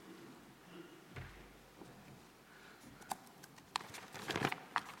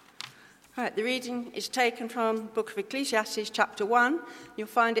Right, the reading is taken from the book of Ecclesiastes, chapter 1. You'll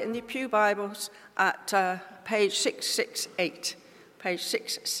find it in the Pew Bibles at page 668. Page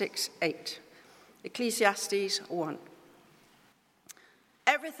 668. Ecclesiastes 1.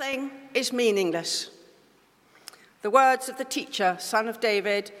 Everything is meaningless. The words of the teacher, son of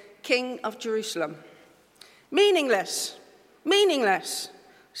David, king of Jerusalem. Meaningless, meaningless,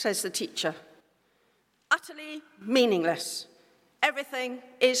 says the teacher. Utterly meaningless. Everything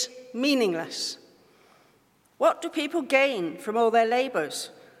is meaningless. What do people gain from all their labours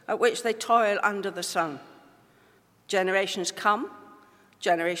at which they toil under the sun? Generations come,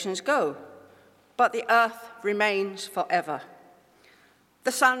 generations go, but the earth remains forever.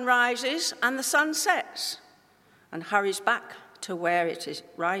 The sun rises and the sun sets and hurries back to where it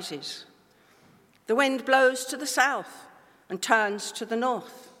rises. The wind blows to the south and turns to the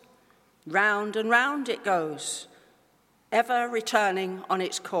north. Round and round it goes, ever returning on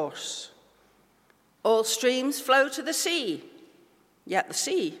its course. All streams flow to the sea, yet the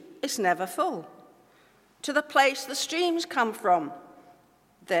sea is never full. To the place the streams come from,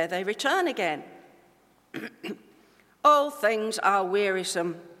 there they return again. All things are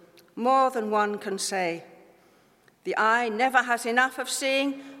wearisome, more than one can say. The eye never has enough of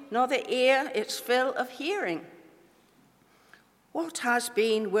seeing, nor the ear its fill of hearing. What has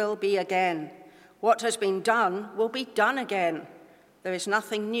been will be again. What has been done will be done again. There is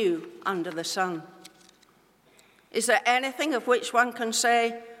nothing new under the sun. Is there anything of which one can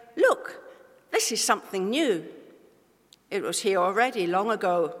say, look, this is something new? It was here already long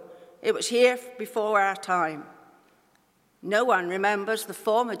ago. It was here before our time. No one remembers the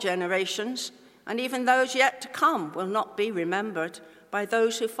former generations, and even those yet to come will not be remembered by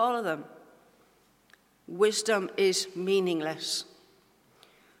those who follow them. Wisdom is meaningless.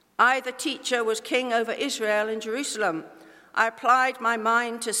 I, the teacher, was king over Israel in Jerusalem. I applied my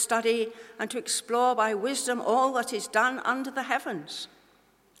mind to study and to explore by wisdom all that is done under the heavens.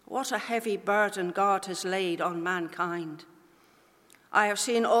 What a heavy burden God has laid on mankind. I have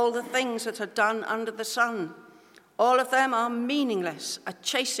seen all the things that are done under the sun. All of them are meaningless, a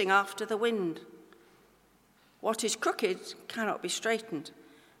chasing after the wind. What is crooked cannot be straightened.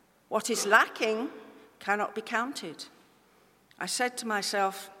 What is lacking cannot be counted. I said to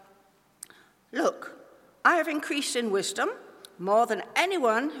myself, look, I have increased in wisdom more than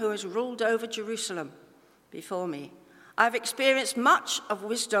anyone who has ruled over Jerusalem before me. I have experienced much of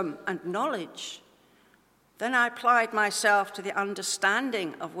wisdom and knowledge. Then I applied myself to the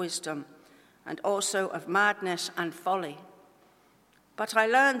understanding of wisdom and also of madness and folly. But I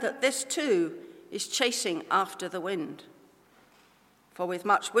learned that this too is chasing after the wind. For with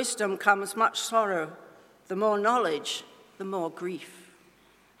much wisdom comes much sorrow. The more knowledge, the more grief.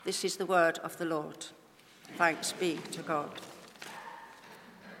 This is the word of the Lord. Thanks be to God.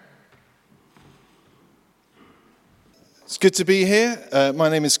 It's good to be here. My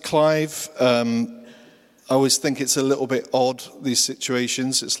name is Clive. I always think it's a little bit odd, these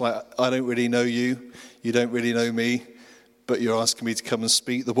situations. It's like, I don't really know you, you don't really know me, but you're asking me to come and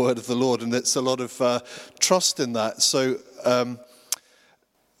speak the word of the Lord, and there's a lot of trust in that. So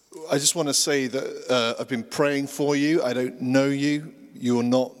I just want to say that I've been praying for you. I don't know you. You're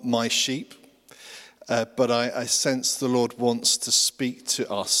not my sheep. But I sense the Lord wants to speak to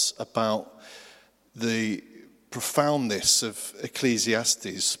us about the profoundness of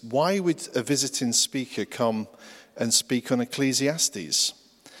Ecclesiastes. Why would a visiting speaker come and speak on Ecclesiastes?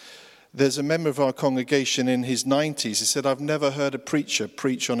 There's a member of our congregation in his 90s. He said, I've never heard a preacher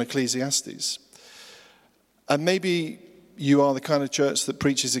preach on Ecclesiastes. And maybe you are the kind of church that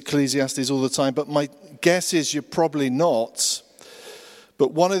preaches Ecclesiastes all the time, but my guess is you're probably not.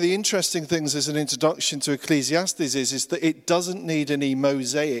 But one of the interesting things as an introduction to Ecclesiastes is that it doesn't need any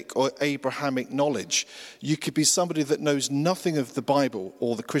Mosaic or Abrahamic knowledge. You could be somebody that knows nothing of the Bible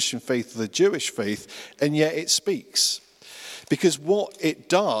or the Christian faith or the Jewish faith, and yet it speaks. Because what it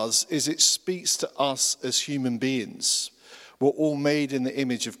does is it speaks to us as human beings. We're all made in the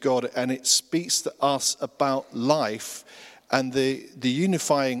image of God, and it speaks to us about life. And the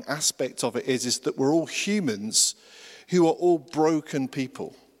unifying aspect of it is that we're all humans who are all broken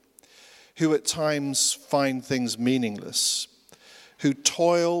people, who at times find things meaningless, who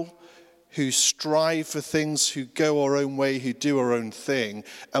toil, who strive for things, who go our own way, who do our own thing.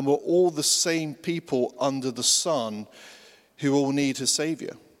 And we're all the same people under the sun who all need a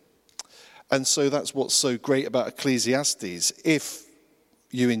savior. And so that's what's so great about Ecclesiastes. If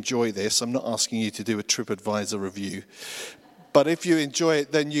you enjoy this, I'm not asking you to do a TripAdvisor review, But if you enjoy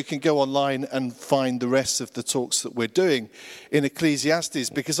it, then you can go online and find the rest of the talks that we're doing in Ecclesiastes.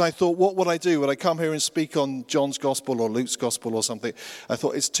 Because I thought, what would I do? Would I come here and speak on John's Gospel or Luke's Gospel or something? I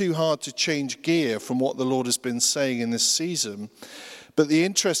thought it's too hard to change gear from what the Lord has been saying in this season. But the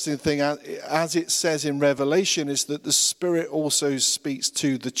interesting thing, as it says in Revelation, is that the Spirit also speaks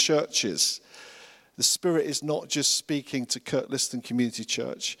to the churches. The Spirit is not just speaking to Kirtliston Community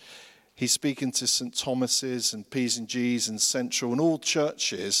Church. He's speaking to St. Thomas's and P's and G's and Central and all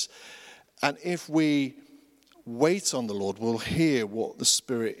churches. And if we wait on the Lord, we'll hear what the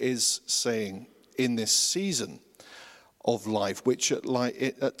Spirit is saying in this season of life, which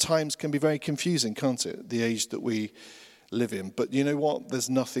at times can be very confusing, can't it? The age that we live in. But you know what? There's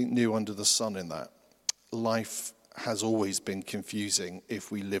nothing new under the sun in that. Life has always been confusing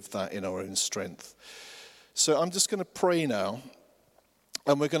if we live that in our own strength. So I'm just going to pray now.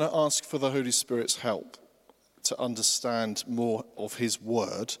 And we're going to ask for the Holy Spirit's help to understand more of his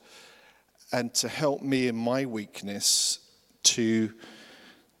word and to help me in my weakness to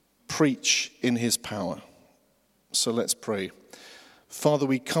preach in his power. So let's pray. Father,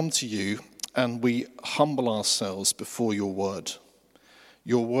 we come to you and we humble ourselves before your word.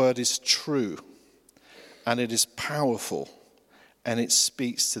 Your word is true and it is powerful and it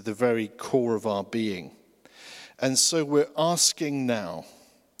speaks to the very core of our being. And so we're asking now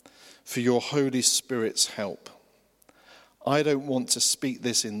for your Holy Spirit's help. I don't want to speak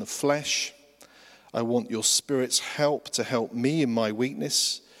this in the flesh. I want your Spirit's help to help me in my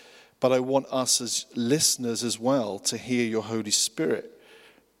weakness. But I want us as listeners as well to hear your Holy Spirit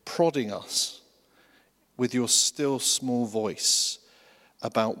prodding us with your still small voice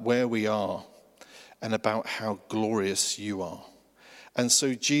about where we are and about how glorious you are. And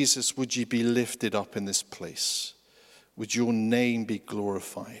so, Jesus, would you be lifted up in this place? Would your name be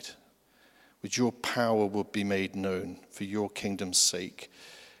glorified? Would your power would be made known for your kingdom's sake?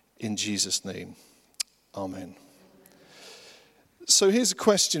 In Jesus' name, amen. So here's a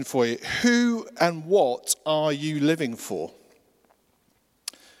question for you. Who and what are you living for?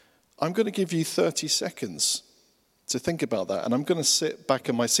 I'm going to give you 30 seconds to think about that. And I'm going to sit back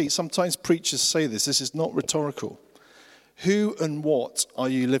in my seat. Sometimes preachers say this. This is not rhetorical. Who and what are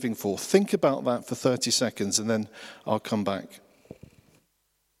you living for? Think about that for 30 seconds and then I'll come back.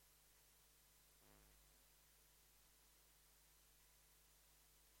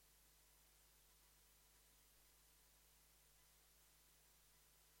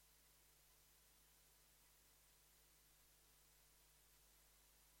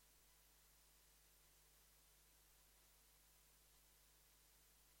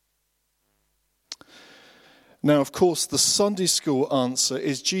 Now, of course, the Sunday school answer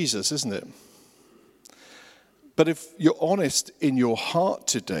is Jesus, isn't it? But if you're honest in your heart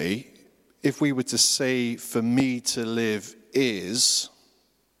today, if we were to say, for me to live is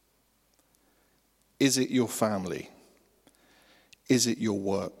it your family? Is it your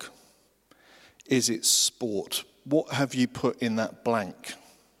work? Is it sport? What have you put in that blank?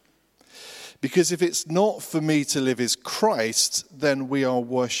 Because if it's not for me to live is Christ, then we are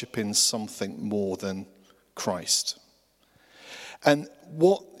worshipping something more than Christ. And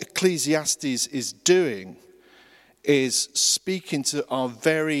what Ecclesiastes is doing is speaking to our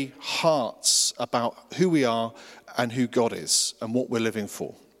very hearts about who we are and who God is and what we're living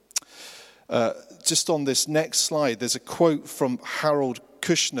for. Just on this next slide, there's a quote from Harold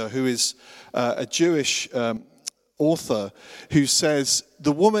Kushner, who is a Jewish author, who says,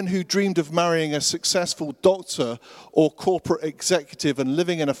 "The woman who dreamed of marrying a successful doctor or corporate executive and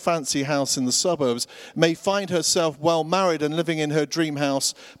living in a fancy house in the suburbs may find herself well married and living in her dream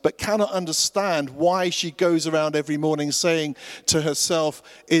house, but cannot understand why she goes around every morning saying to herself,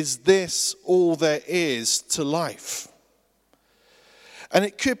 'Is this all there is to life?'" And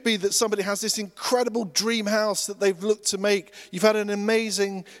it could be that somebody has this incredible dream house that they've looked to make. You've had an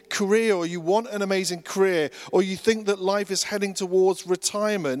amazing career, or you want an amazing career, or you think that life is heading towards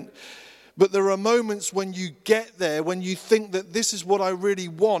retirement. But there are moments when you get there, when you think that this is what I really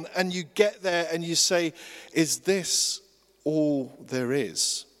want, and you get there and you say, "Is this all there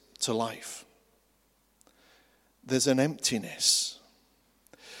is to life?" There's an emptiness.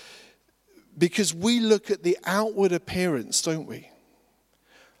 Because we look at the outward appearance, don't we?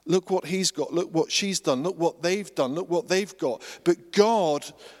 Look what he's got. Look what she's done. Look what they've done. Look what they've got. But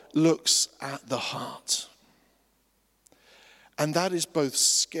God looks at the heart. And that is both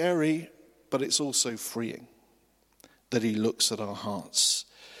scary, but it's also freeing that he looks at our hearts.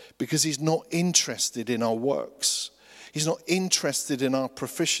 Because he's not interested in our works. He's not interested in our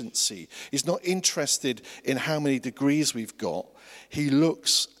proficiency. He's not interested in how many degrees we've got. He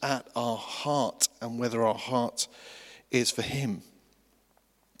looks at our heart and whether our heart is for him.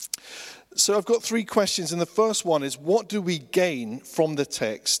 So I've got 3 questions, and the first one is, what do we gain from the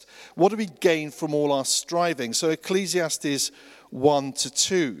text? What do we gain from all our striving? So Ecclesiastes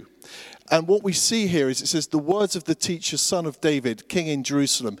 1-2. And what we see here is it says, the words of the teacher, son of David, king in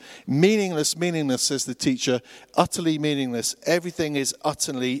Jerusalem. Meaningless, meaningless, says the teacher. Utterly meaningless. Everything is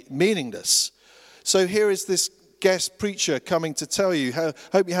utterly meaningless. So here is this guest preacher coming to tell you,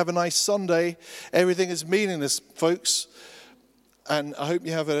 hope you have a nice Sunday. Everything is meaningless, folks. And I hope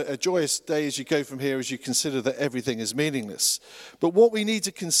you have a joyous day as you go from here, as you consider that everything is meaningless. But what we need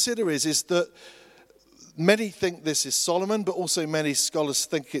to consider is that many think this is Solomon, but also many scholars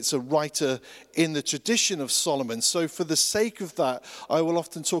think it's a writer in the tradition of Solomon. So for the sake of that, I will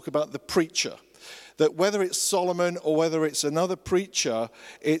often talk about the preacher. That whether it's Solomon or whether it's another preacher,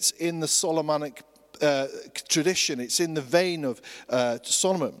 it's in the Solomonic tradition. It's in the vein of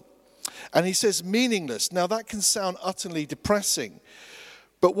Solomon. And he says meaningless. Now that can sound utterly depressing.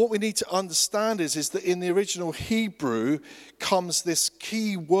 But what we need to understand is that in the original Hebrew comes this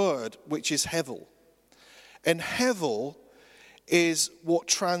key word, which is hevel. And hevel is what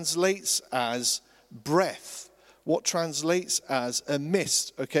translates as breath, what translates as a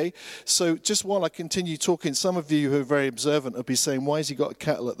mist, okay? So just while I continue talking, some of you who are very observant will be saying, why has he got a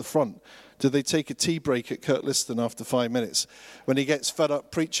kettle at the front? Do they take a tea break at Kurt Liston after 5 minutes when he gets fed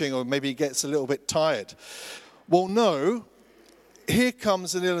up preaching, or maybe he gets a little bit tired? Well, no. Here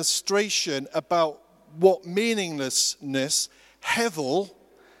comes an illustration about what meaninglessness, hevel,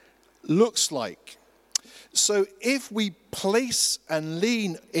 looks like. So if we place and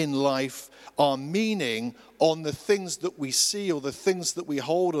lean in life our meaning on the things that we see or the things that we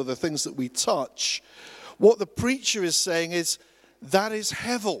hold or the things that we touch, what the preacher is saying is that is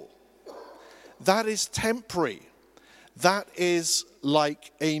hevel. That is temporary. That is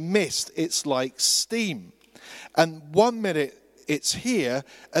like a mist. It's like steam. And 1 minute it's here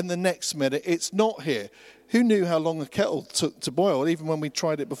and the next minute it's not here. Who knew how long a kettle took to boil, even when we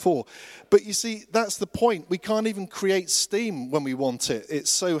tried it before? But you see, that's the point. We can't even create steam when we want it. It's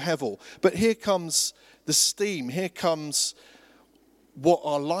so hevel. But here comes the steam. Here comes what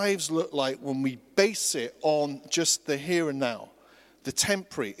our lives look like when we base it on just the here and now. The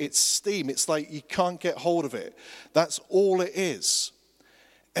temporary, it's steam. It's like you can't get hold of it. That's all it is.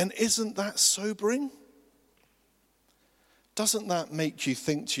 And isn't that sobering? Doesn't that make you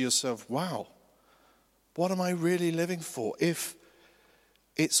think to yourself, wow, what am I really living for if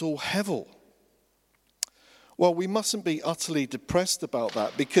it's all hevel? Well, we mustn't be utterly depressed about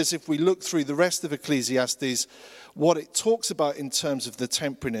that, because if we look through the rest of Ecclesiastes, what it talks about in terms of the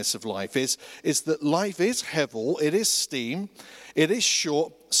temporariness of life is that life is hevel, it is steam, it is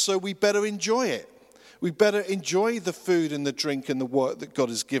short, so we better enjoy it. We better enjoy the food and the drink and the work that God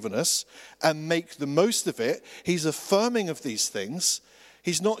has given us and make the most of it. He's affirming of these things.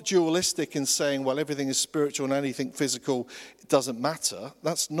 He's not dualistic in saying, well, everything is spiritual and anything physical, it doesn't matter.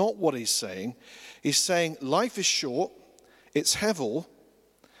 That's not what he's saying. He's saying life is short, it's hevel,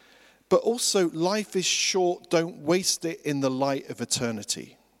 but also life is short, don't waste it in the light of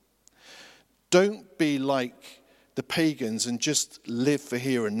eternity. Don't be like the pagans and just live for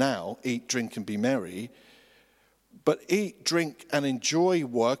here and now, eat, drink and be merry, but eat, drink and enjoy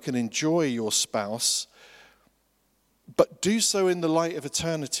work and enjoy your spouse, but do so in the light of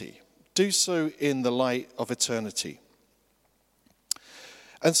eternity. Do so in the light of eternity.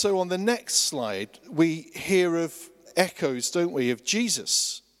 And so on the next slide, we hear of echoes, don't we, of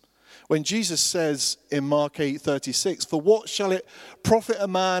Jesus. When Jesus says in Mark 8:36, for what shall it profit a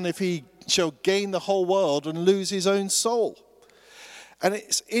man if he shall gain the whole world and lose his own soul? And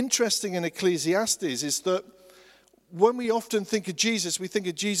it's interesting in Ecclesiastes is that when we often think of Jesus, we think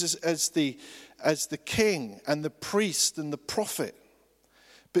of Jesus as the king and the priest and the prophet.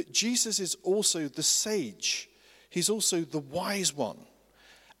 But Jesus is also the sage. He's also the wise one.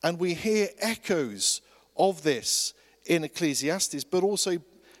 And we hear echoes of this in Ecclesiastes, but also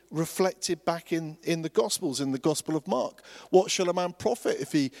reflected back in the Gospels, in the Gospel of Mark. What shall a man profit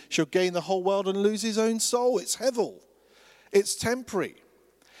if he shall gain the whole world and lose his own soul? It's hevel. It's temporary.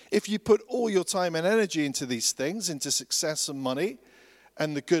 If you put all your time and energy into these things, into success and money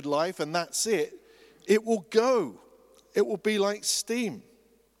and the good life, and that's it, it will go. It will be like steam.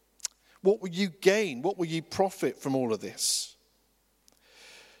 What will you gain? What will you profit from all of this?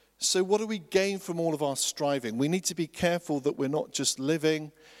 So what do we gain from all of our striving? We need to be careful that we're not just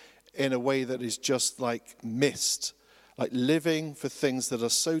living in a way that is just like mist, like living for things that are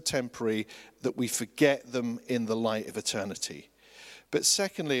so temporary that we forget them in the light of eternity. But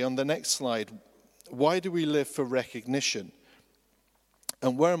secondly, on the next slide, why do we live for recognition?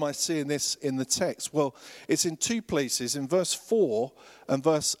 And where am I seeing this in the text? Well, it's in two places, in verse 4 and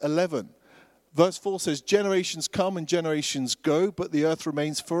verse 11. Verse 4 says, generations come and generations go, but the earth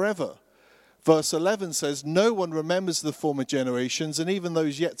remains forever. Verse 11 says, no one remembers the former generations, and even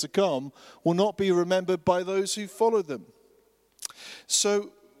those yet to come will not be remembered by those who follow them.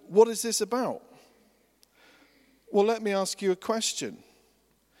 So, what is this about? Well, let me ask you a question.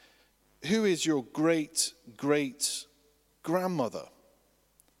 Who is your great-great-grandmother?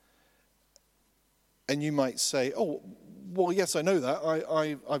 And you might say, oh, well, yes, I know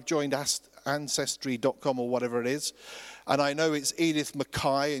that. I've joined Ancestry.com or whatever it is. And I know it's Edith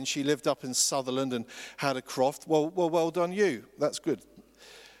Mackay, and she lived up in Sutherland and had a croft. Well done you. That's good.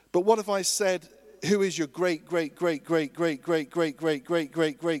 But what if I said, who is your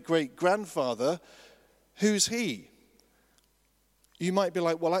great-great-great-great-great-great-great-great-great-great-great-grandfather? Who's he? You might be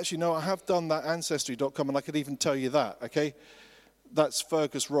like, well, actually, no, I have done that Ancestry.com, and I could even tell you that, okay? That's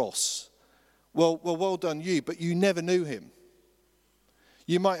Fergus Ross. Well done you, but you never knew him.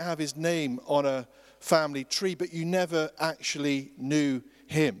 You might have his name on a family tree, but you never actually knew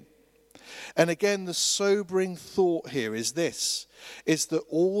him. And again, the sobering thought here is this, is that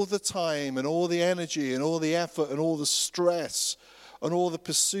all the time and all the energy and all the effort and all the stress and all the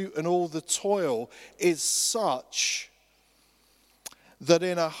pursuit and all the toil is such that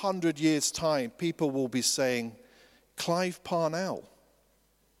in 100 years' time, people will be saying, Clive Parnell,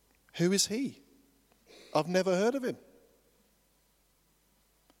 who is he? I've never heard of him.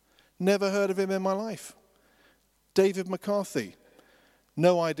 Never heard of him in my life. David McCarthy,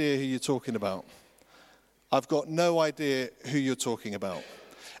 no idea who you're talking about. I've got no idea who you're talking about.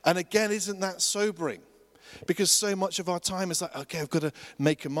 And again, isn't that sobering? Because so much of our time is like, okay, I've got to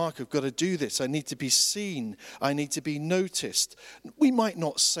make a mark. I've got to do this. I need to be seen. I need to be noticed. We might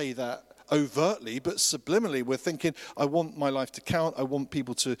not say that overtly, but subliminally we're thinking, I want my life to count. I want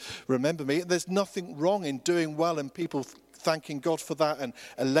people to remember me. There's nothing wrong in doing well and people thanking God for that and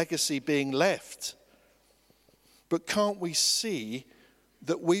a legacy being left. But can't we see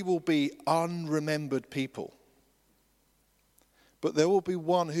that we will be unremembered people? But there will be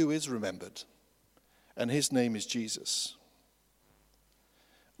one who is remembered, and his name is Jesus.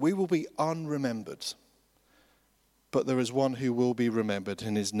 We will be unremembered, but there is one who will be remembered,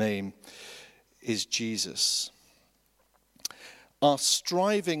 and his name is Jesus. Our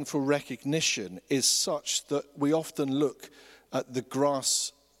striving for recognition is such that we often look at the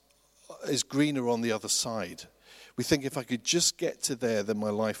grass is greener on the other side. We think if I could just get to there, then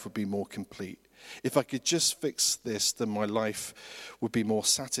my life would be more complete. If I could just fix this, then my life would be more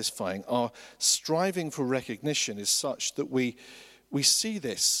satisfying. Our striving for recognition is such that we see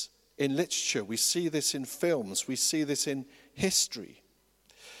this in literature, we see this in films, we see this in history.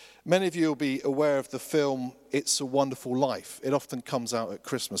 Many of you will be aware of the film It's a Wonderful Life. It often comes out at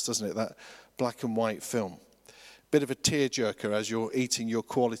Christmas, doesn't it? That black and white film. Bit of a tearjerker as you're eating your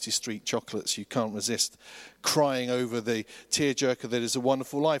Quality Street chocolates. You can't resist crying over the tearjerker that is A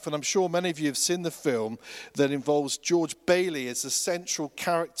Wonderful Life. And I'm sure many of you have seen the film that involves George Bailey as the central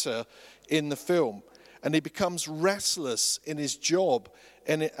character in the film. And he becomes restless in his job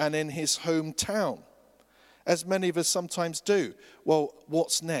and in his hometown, as many of us sometimes do. Well,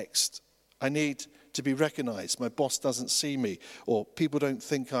 what's next? I need to be recognized. My boss doesn't see me, or people don't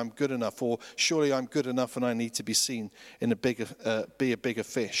think I'm good enough, or surely I'm good enough and I need to be seen in be a bigger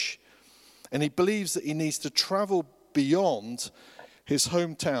fish. And he believes that he needs to travel beyond his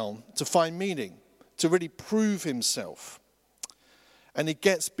hometown to find meaning, to really prove himself. And he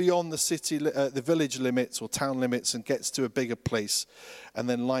gets beyond the city, the village limits or town limits, and gets to a bigger place. And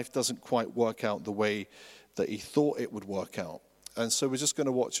then life doesn't quite work out the way that he thought it would work out. And so we're just going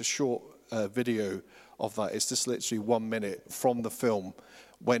to watch a short video of that. It's just literally 1 minute from the film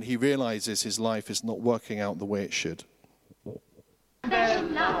when he realizes his life is not working out the way it should.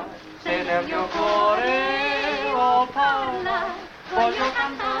 Bella, se nel mio cuore, oh Paola, voglio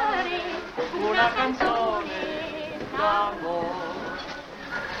cantare una canzone d'amore.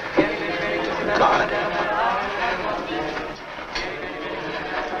 God.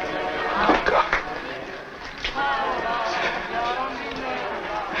 Oh, God.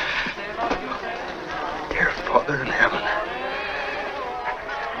 Dear Father in heaven,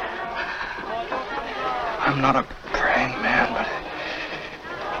 I'm not a praying man, but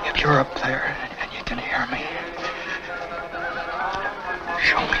if you're up there and you can hear me,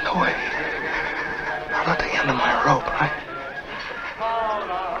 show me the way. I'm at the end of my rope, right?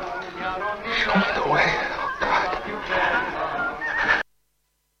 Show me the way, oh God.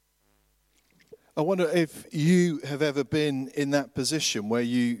 I wonder if you have ever been in that position where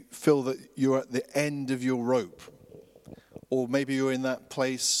you feel that you're at the end of your rope. Or maybe you're in that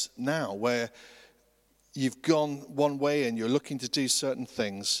place now where you've gone one way and you're looking to do certain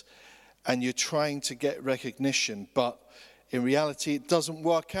things and you're trying to get recognition, but in reality it doesn't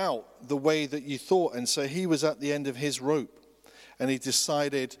work out the way that you thought. And so he was at the end of his rope and he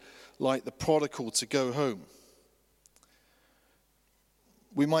decided, like the prodigal, to go home.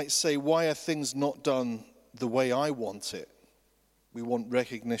 We might say, why are things not done the way I want it? We want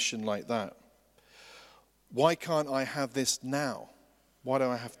recognition like that. Why can't I have this now? Why do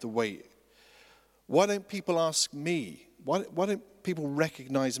I have to wait? Why don't people ask me? Why don't people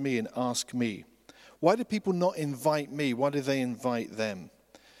recognize me and ask me? Why do people not invite me? Why do they invite them?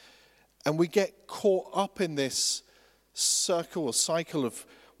 And we get caught up in this circle or cycle of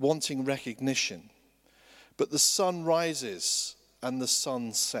wanting recognition. But the sun rises and the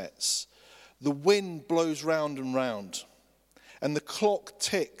sun sets. The wind blows round and round. And the clock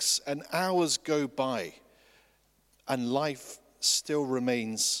ticks and hours go by. And life still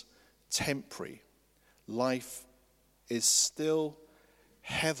remains temporary. Life is still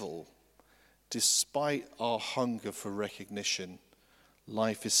hevel. Despite our hunger for recognition,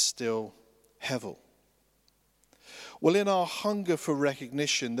 life is still hevel. Well, in our hunger for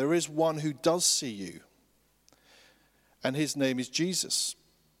recognition, there is one who does see you. And his name is Jesus.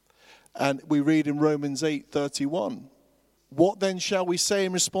 And we read in Romans 8:31. What then shall we say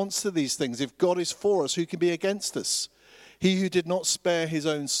in response to these things? If God is for us, who can be against us? He who did not spare his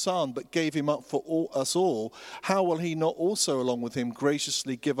own son, but gave him up for us all, how will he not also, along with him,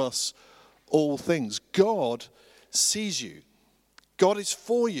 graciously give us all things? God sees you. God is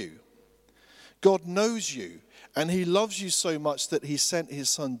for you. God knows you. And he loves you so much that he sent his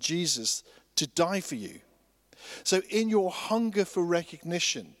son Jesus to die for you. So in your hunger for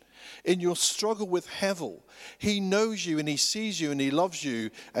recognition, in your struggle with hevel, he knows you and he sees you and he loves you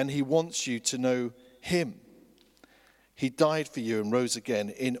and he wants you to know him. He died for you and rose again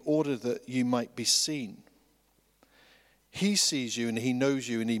in order that you might be seen. He sees you and he knows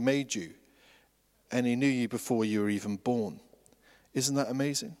you and he made you. And he knew you before you were even born. Isn't that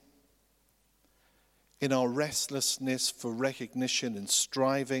amazing? In our restlessness for recognition and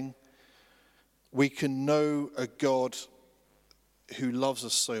striving, we can know a God who loves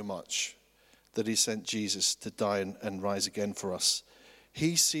us so much that he sent Jesus to die and rise again for us.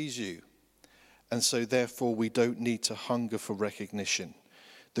 He sees you. And so therefore we don't need to hunger for recognition.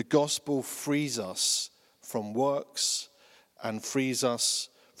 The gospel frees us from works and frees us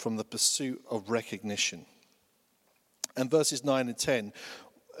from the pursuit of recognition. And verses 9 and 10,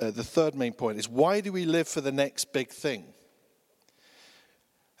 the third main point is, why do we live for the next big thing?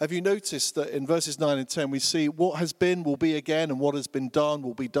 Have you noticed that in verses 9 and 10 we see what has been will be again, and what has been done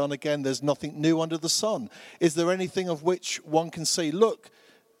will be done again. There's nothing new under the sun. Is there anything of which one can say, look,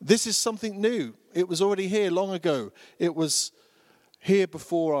 this is something new. It was already here long ago. It was here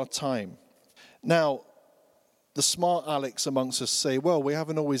before our time. Now, the smart Alex amongst us say, well, we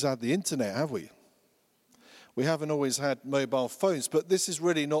haven't always had the internet, have we? We haven't always had mobile phones. But this is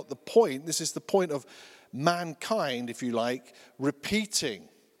really not the point. This is the point of mankind, if you like, repeating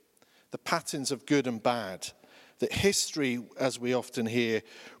the patterns of good and bad. That history, as we often hear,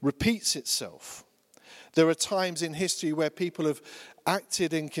 repeats itself. There are times in history where people have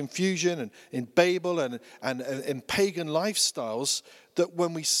acted in confusion and in Babel and in pagan lifestyles, that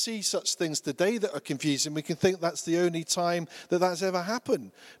when we see such things today that are confusing, we can think that's the only time that that's ever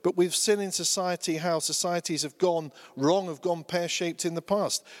happened. But we've seen in society how societies have gone wrong, have gone pear-shaped in the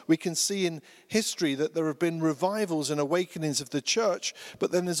past. We can see in history that there have been revivals and awakenings of the church,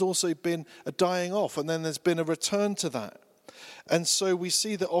 but then there's also been a dying off, and then there's been a return to that. And so we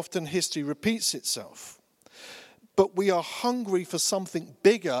see that often history repeats itself. But we are hungry for something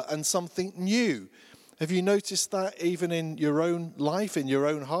bigger and something new. Have you noticed that even in your own life, in your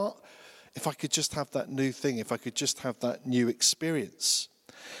own heart? If I could just have that new thing, if I could just have that new experience.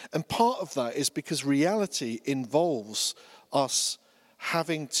 And part of that is because reality involves us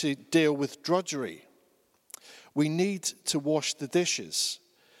having to deal with drudgery. We need to wash the dishes.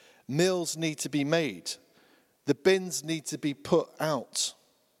 Meals need to be made. The bins need to be put out.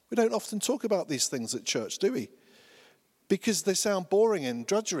 We don't often talk about these things at church, do we? Because they sound boring and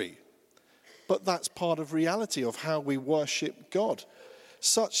drudgery. But that's part of reality of how we worship God.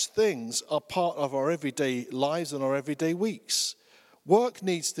 Such things are part of our everyday lives and our everyday weeks. Work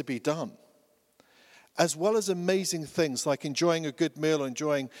needs to be done. As well as amazing things like enjoying a good meal or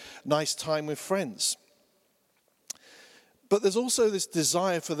enjoying nice time with friends. But there's also this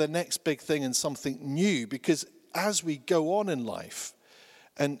desire for the next big thing and something new, because as we go on in life,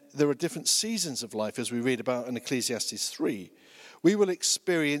 and there are different seasons of life, as we read about in Ecclesiastes 3, we will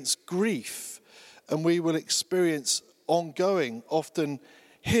experience grief and we will experience ongoing, often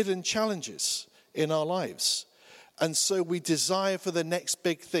hidden challenges in our lives. And so we desire for the next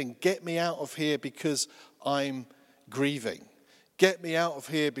big thing. Get me out of here because I'm grieving. Get me out of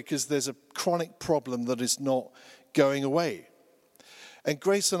here because there's a chronic problem that is not going away. And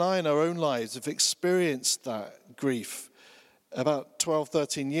Grace and I in our own lives have experienced that grief. About 12,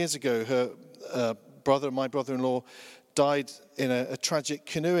 13 years ago, her my brother-in-law, died in a tragic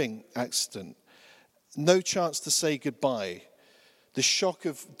canoeing accident. No chance to say goodbye. The shock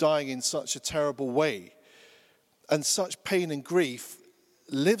of dying in such a terrible way and such pain and grief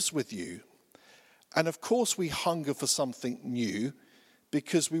lives with you. And of course we hunger for something new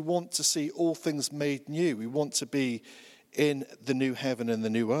because we want to see all things made new. We want to be in the new heaven and the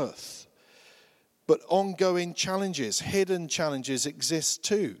new earth. But ongoing challenges, hidden challenges exist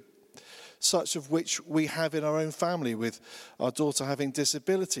too, such of which we have in our own family with our daughter having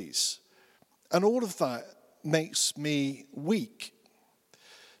disabilities. And all of that makes me weak.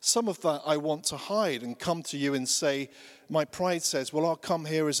 Some of that I want to hide and come to you and say, my pride says, well, I'll come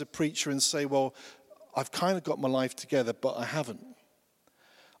here as a preacher and say, well, I've kind of got my life together, but I haven't.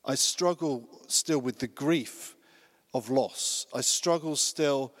 I struggle still with the grief of loss. I struggle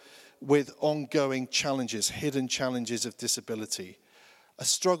still with ongoing challenges, hidden challenges of disability. I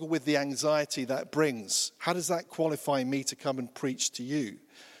struggle with the anxiety that brings. How does that qualify me to come and preach to you?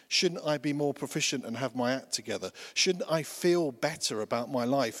 Shouldn't I be more proficient and have my act together? Shouldn't I feel better about my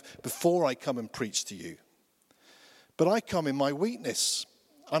life before I come and preach to you? But I come in my weakness,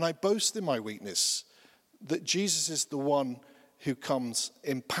 and I boast in my weakness that Jesus is the one who comes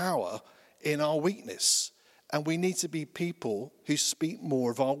in power in our weakness. And we need to be people who speak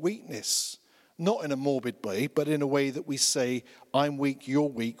more of our weakness. Not in a morbid way, but in a way that we say, I'm weak, you're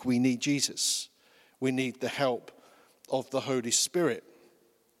weak, we need Jesus. We need the help of the Holy Spirit.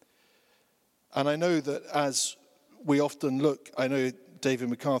 And I know that as we often look, I know David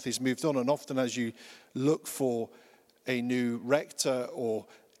McCarthy's moved on, and often as you look for a new rector or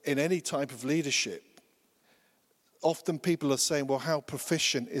in any type of leadership, often people are saying, well, how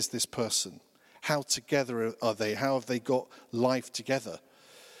proficient is this person? How together are they? How have they got life together?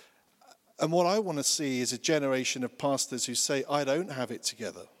 And what I want to see is a generation of pastors who say, I don't have it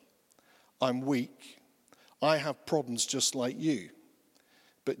together. I'm weak. I have problems just like you.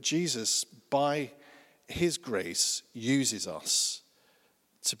 But Jesus, by his grace, uses us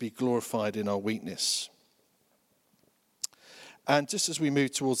to be glorified in our weakness. And just as we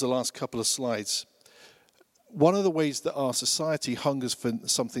move towards the last couple of slides, one of the ways that our society hungers for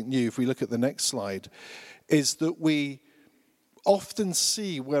something new, if we look at the next slide, is that we often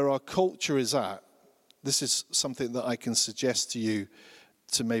see where our culture is at. This is something that I can suggest to you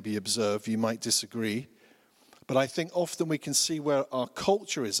to maybe observe. You might disagree. But I think often we can see where our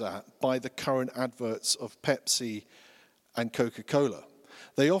culture is at by the current adverts of Pepsi and Coca-Cola.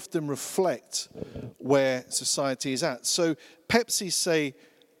 They often reflect where society is at. So Pepsi say,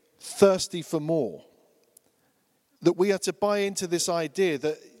 thirsty for more. That we are to buy into this idea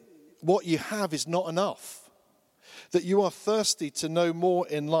that what you have is not enough. That you are thirsty to know more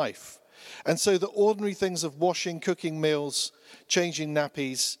in life. And so the ordinary things of washing, cooking meals, changing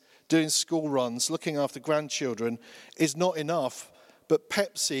nappies, doing school runs, looking after grandchildren is not enough, but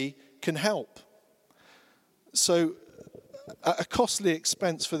Pepsi can help. So a costly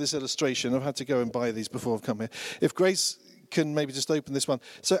expense for this illustration. I've had to go and buy these before I've come here. If Grace can maybe just open this one.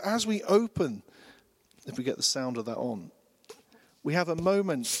 So as we open, if we get the sound of that on, we have a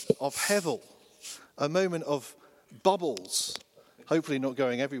moment of hevel, a moment of bubbles, hopefully not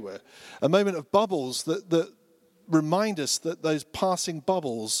going everywhere, a moment of bubbles that remind us that those passing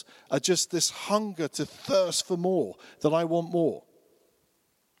bubbles are just this hunger to thirst for more, that I want more.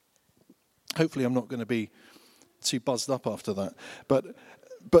 Hopefully I'm not going to be too buzzed up after that. But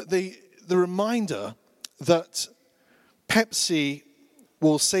the reminder that Pepsi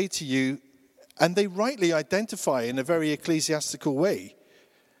will say to you, and they rightly identify in a very ecclesiastical way,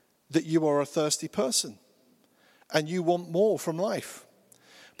 that you are a thirsty person and you want more from life.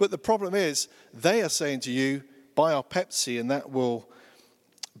 But the problem is, they are saying to you, buy our Pepsi, and that will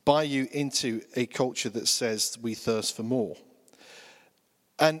buy you into a culture that says we thirst for more.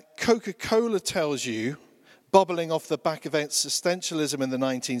 And Coca-Cola tells you, bubbling off the back of existentialism in the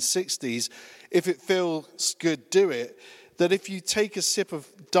 1960s, if it feels good, do it, that if you take a sip of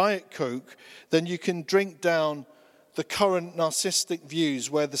Diet Coke, then you can drink down the current narcissistic views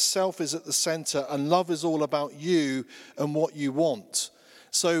where the self is at the center and love is all about you and what you want.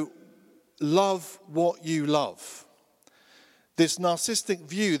 So love what you love. This narcissistic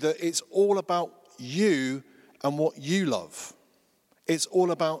view that it's all about you and what you love. It's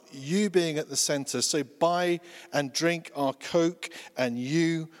all about you being at the center. So buy and drink our Coke, and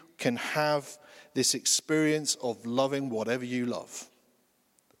you can have this experience of loving whatever you love.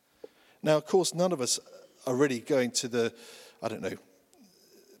 Now, of course, none of us are really going to the,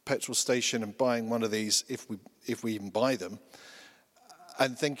 petrol station and buying one of these, if we even buy them,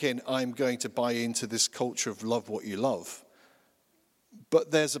 and thinking, I'm going to buy into this culture of love what you love.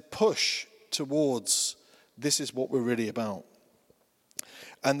 But there's a push towards this is what we're really about.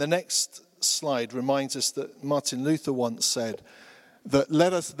 And the next slide reminds us that Martin Luther once said that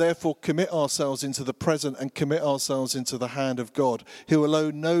let us therefore commit ourselves into the present and commit ourselves into the hand of God, who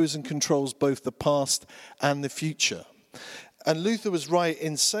alone knows and controls both the past and the future. And Luther was right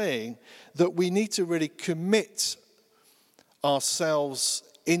in saying that we need to really commit ourselves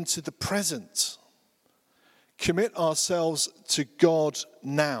into the present. Commit ourselves to God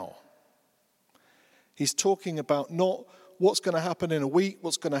now. He's talking about not what's going to happen in a week,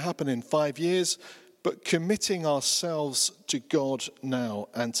 what's going to happen in 5 years, but committing ourselves to God now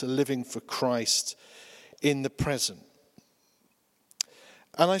and to living for Christ in the present.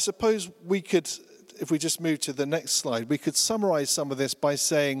 And I suppose we could, if we just move to the next slide, we could summarize some of this by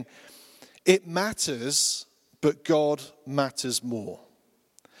saying it matters, but God matters more.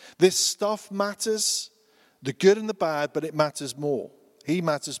 This stuff matters, the good and the bad, but it matters more. He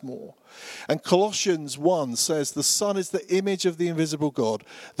matters more. And Colossians 1 says, the Son is the image of the invisible God,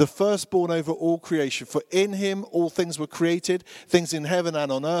 the firstborn over all creation. For in him all things were created, things in heaven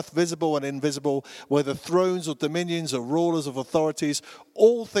and on earth, visible and invisible, whether thrones or dominions or rulers of authorities.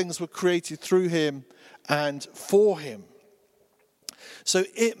 All things were created through him and for him. So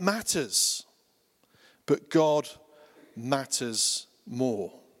it matters, but God matters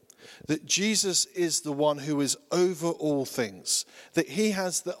more. That Jesus is the one who is over all things, that he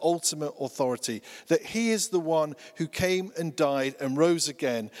has the ultimate authority, that he is the one who came and died and rose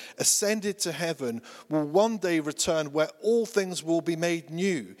again, ascended to heaven, will one day return where all things will be made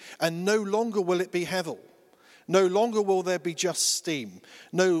new, and no longer will it be hevel. No longer will there be just steam.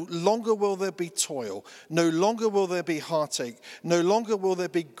 No longer will there be toil. No longer will there be heartache. No longer will there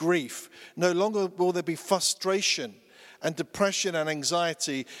be grief. No longer will there be frustration and depression and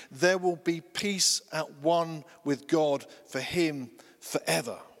anxiety. There will be peace at one with God for him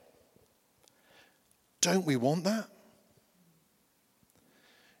forever. Don't we want that?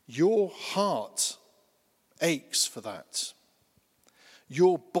 Your heart aches for that.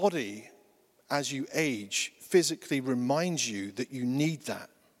 Your body, as you age, physically reminds you that you need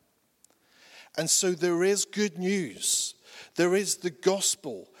that. And so there is good news. There is the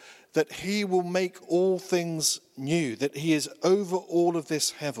gospel that he will make all things new, that he is over all of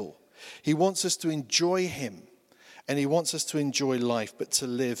this hevel. He wants us to enjoy him, and he wants us to enjoy life, but to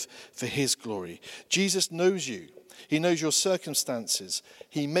live for his glory. Jesus knows you. He knows your circumstances.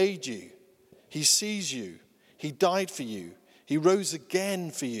 He made you. He sees you. He died for you. He rose again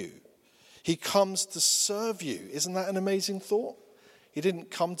for you. He comes to serve you. Isn't that an amazing thought? He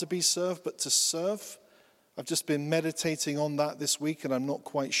didn't come to be served, but to serve. I've just been meditating on that this week, and I'm not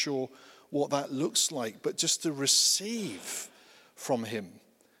quite sure what that looks like, but just to receive from him.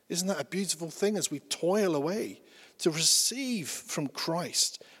 Isn't that a beautiful thing as we toil away to receive from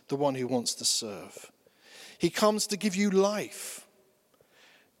Christ, the one who wants to serve? He comes to give you life.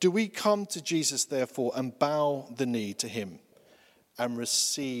 Do we come to Jesus, therefore, and bow the knee to him and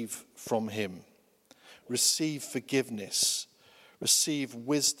receive from him? Receive forgiveness, receive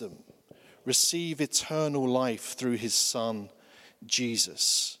wisdom, receive eternal life through his Son,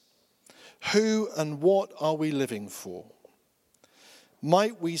 Jesus. Who and what are we living for?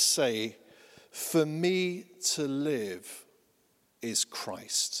 Might we say, for me to live is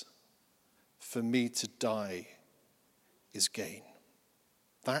Christ. For me to die is gain.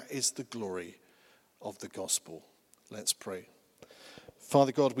 That is the glory of the gospel. Let's pray.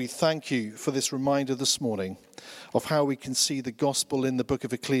 Father God, we thank you for this reminder this morning of how we can see the gospel in the book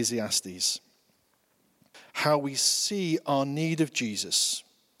of Ecclesiastes. How we see our need of Jesus,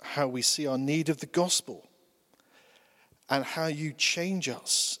 how we see our need of the gospel, and how you change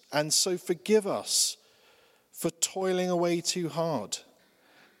us. And so forgive us for toiling away too hard,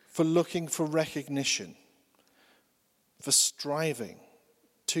 for looking for recognition, for striving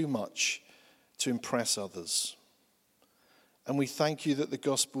too much to impress others. And we thank you that the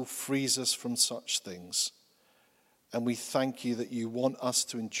gospel frees us from such things. And we thank you that you want us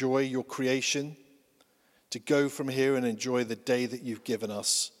to enjoy your creation, to go from here and enjoy the day that you've given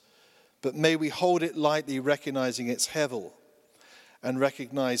us. But may we hold it lightly, recognizing its hevel, and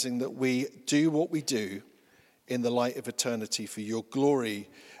recognizing that we do what we do in the light of eternity for your glory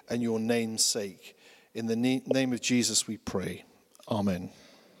and your name's sake. In the name of Jesus we pray. Amen.